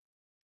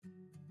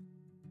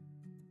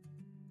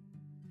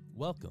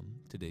Welcome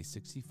to day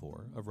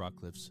 64 of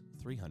Rockcliffe's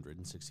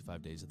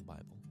 365 Days of the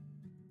Bible.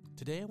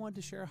 Today I wanted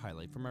to share a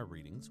highlight from our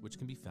readings, which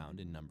can be found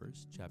in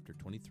Numbers chapter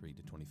 23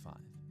 to 25,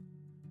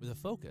 with a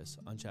focus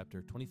on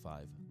chapter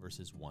 25,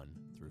 verses 1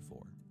 through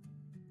 4.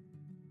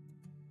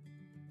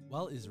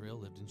 While Israel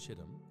lived in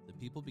Shittim, the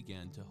people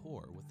began to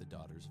whore with the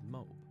daughters of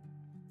Moab.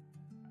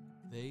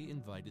 They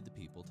invited the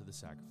people to the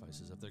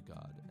sacrifices of their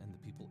God, and the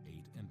people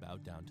ate and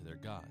bowed down to their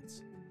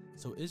gods.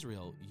 So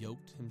Israel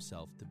yoked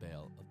himself to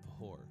Baal of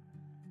Peor.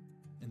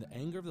 And the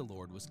anger of the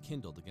Lord was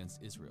kindled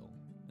against Israel.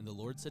 And the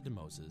Lord said to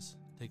Moses,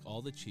 "Take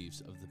all the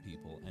chiefs of the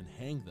people and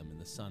hang them in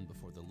the sun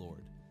before the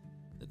Lord,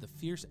 that the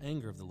fierce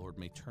anger of the Lord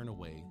may turn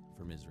away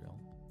from Israel."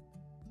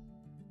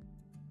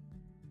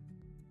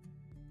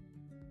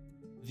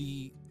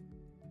 The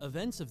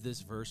events of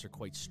this verse are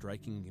quite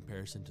striking in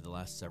comparison to the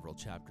last several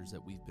chapters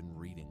that we've been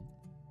reading,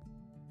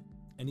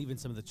 and even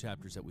some of the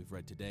chapters that we've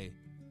read today,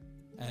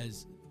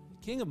 as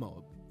king of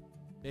Moab,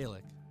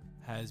 Balak,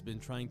 has been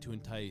trying to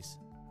entice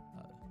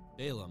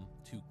Balaam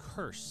to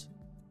curse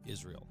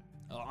Israel.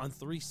 On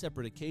 3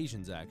 separate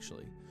occasions,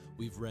 actually,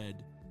 we've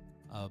read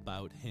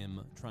about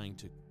him trying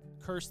to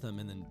curse them,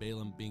 and then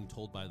Balaam being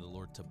told by the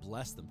Lord to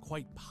bless them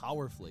quite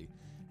powerfully.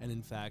 And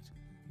in fact,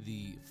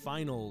 the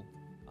final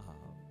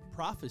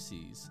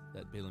prophecies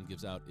that Balaam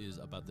gives out is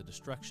about the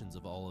destructions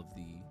of all of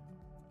the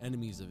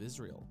enemies of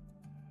Israel.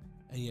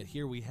 And yet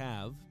here we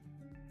have,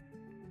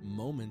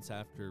 moments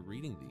after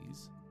reading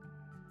these,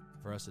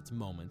 for us it's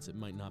moments, it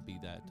might not be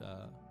that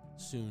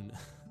soon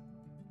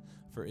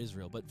for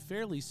Israel, but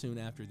fairly soon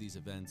after these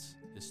events,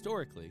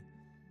 historically,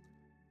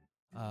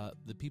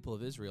 the people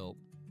of Israel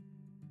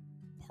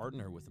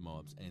partner with the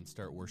Moabs and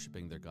start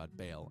worshiping their god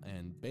Baal.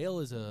 And Baal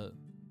is a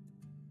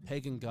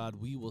pagan god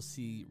we will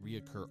see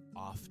reoccur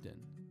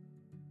often.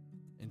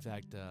 In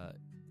fact, a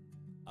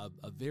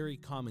very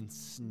common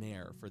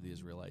snare for the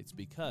Israelites,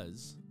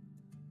 because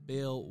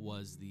Baal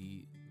was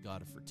the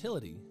god of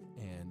fertility,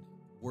 and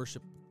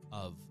worship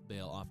of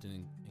Baal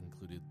often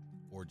included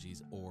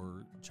orgies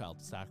or child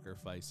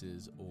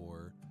sacrifices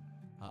or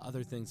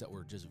other things that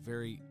were just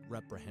very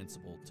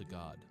reprehensible to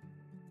God.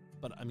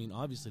 But I mean,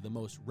 obviously the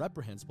most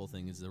reprehensible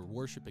thing is they're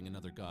worshiping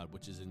another god,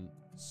 which is in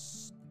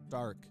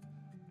stark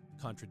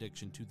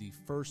contradiction to the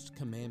first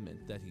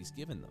commandment that he's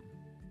given them.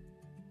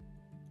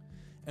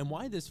 And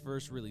why this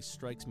verse really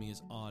strikes me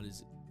as odd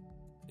is,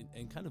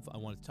 and kind of I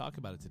want to talk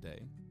about it today,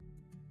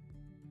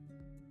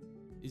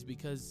 is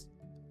because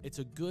it's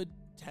a good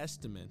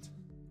testament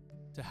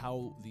to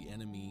how the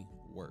enemy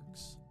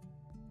works.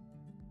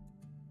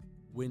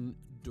 When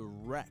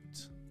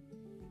direct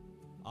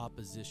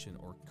opposition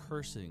or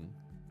cursing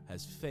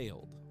has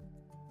failed,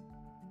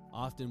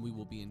 often we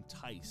will be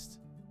enticed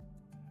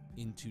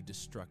into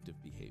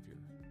destructive behavior,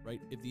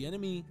 right? If the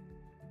enemy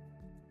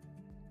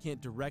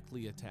can't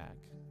directly attack,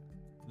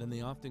 then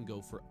they often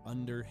go for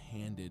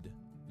underhanded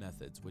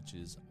methods, which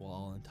is, well,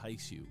 I'll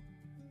entice you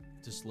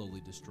to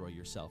slowly destroy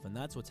yourself. And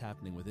that's what's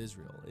happening with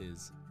Israel,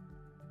 is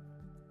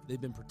they've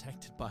been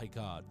protected by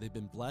God. They've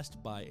been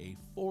blessed by a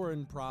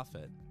foreign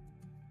prophet.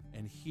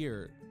 And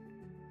here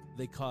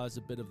they cause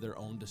a bit of their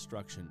own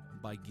destruction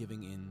by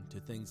giving in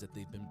to things that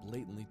they've been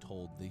blatantly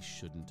told they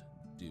shouldn't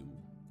do.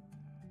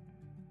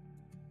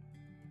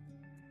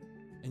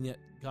 And yet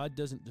God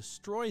doesn't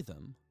destroy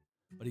them,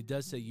 but he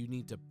does say you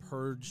need to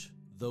purge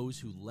those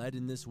who led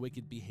in this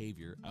wicked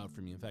behavior out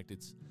from you. In fact,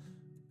 it's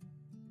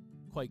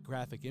quite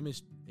graphic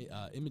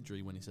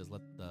imagery when he says,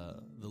 let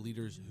the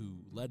leaders who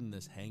led in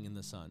this hang in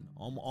the sun.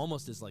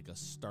 Almost as like a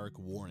stark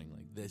warning,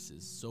 like, this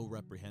is so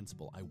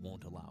reprehensible, I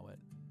won't allow it.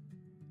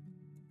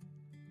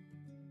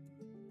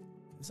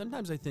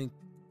 Sometimes I think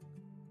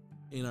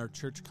in our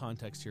church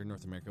context here in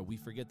North America, we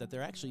forget that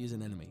there actually is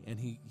an enemy, and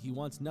he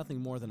wants nothing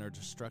more than our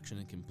destruction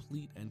and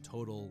complete and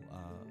total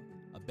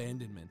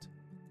abandonment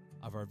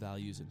of our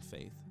values and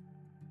faith.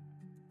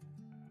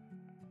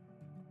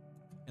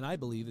 And I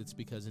believe it's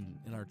because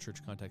in our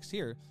church context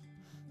here,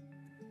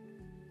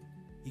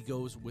 he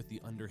goes with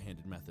the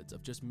underhanded methods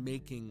of just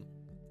making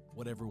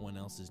what everyone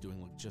else is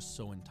doing look just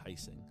so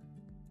enticing,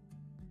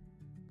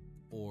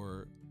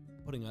 or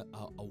putting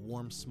a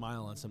warm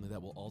smile on something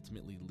that will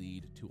ultimately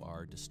lead to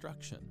our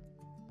destruction.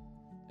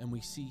 And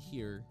we see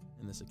here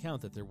in this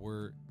account that there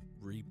were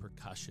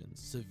repercussions,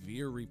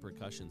 severe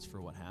repercussions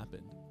for what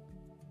happened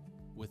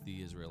with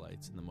the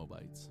Israelites and the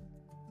Moabites.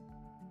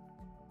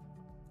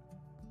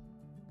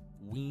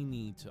 We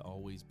need to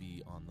always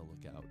be on the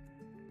lookout,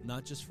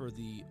 not just for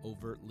the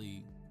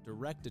overtly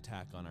direct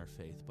attack on our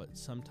faith, but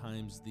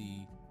sometimes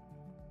the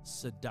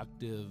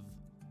seductive,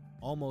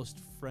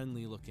 almost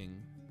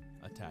friendly-looking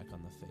attack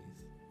on the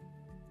faith.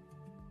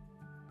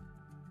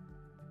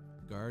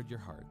 Guard your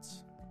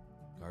hearts,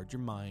 guard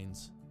your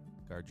minds,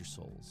 guard your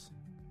souls.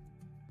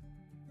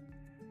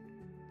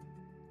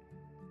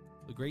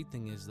 The great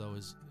thing is, though,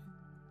 is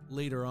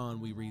later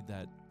on we read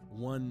that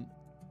one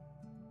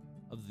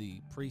of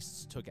the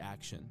priests took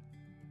action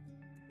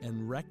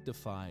and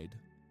rectified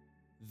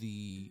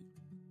the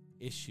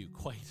issue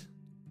quite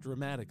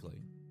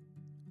dramatically,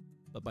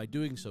 but by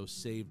doing so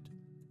saved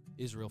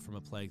Israel from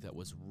a plague that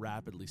was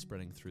rapidly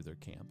spreading through their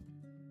camp.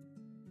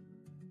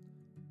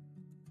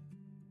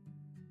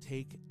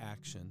 Take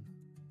action.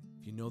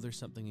 If you know there's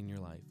something in your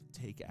life,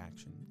 take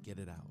action. Get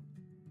it out.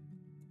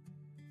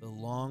 The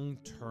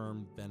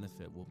long-term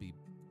benefit will be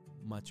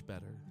much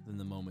better than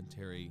the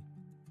momentary,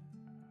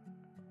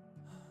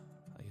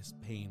 I guess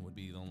pain would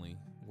be the only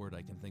word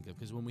I can think of.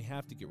 Because when we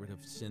have to get rid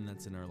of sin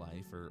that's in our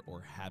life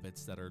or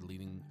habits that are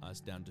leading us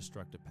down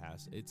destructive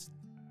paths, it's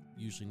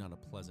usually not a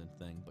pleasant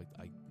thing. But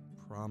I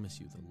promise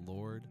you, the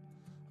Lord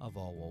of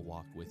all will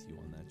walk with you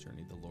on that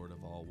journey. The Lord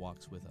of all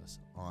walks with us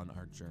on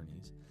our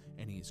journeys.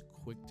 And he is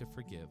quick to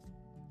forgive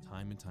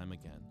time and time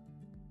again.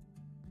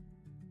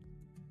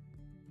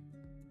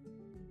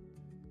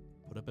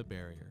 Put up a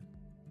barrier.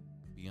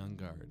 Be on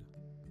guard,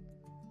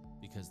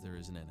 because there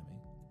is an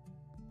enemy,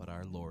 but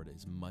our Lord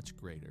is much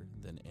greater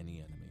than any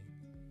enemy.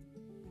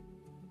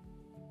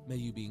 May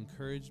you be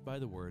encouraged by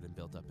the word and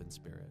built up in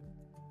spirit.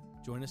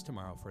 Join us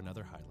tomorrow for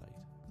another highlight,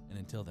 and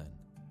until then,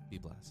 be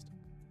blessed.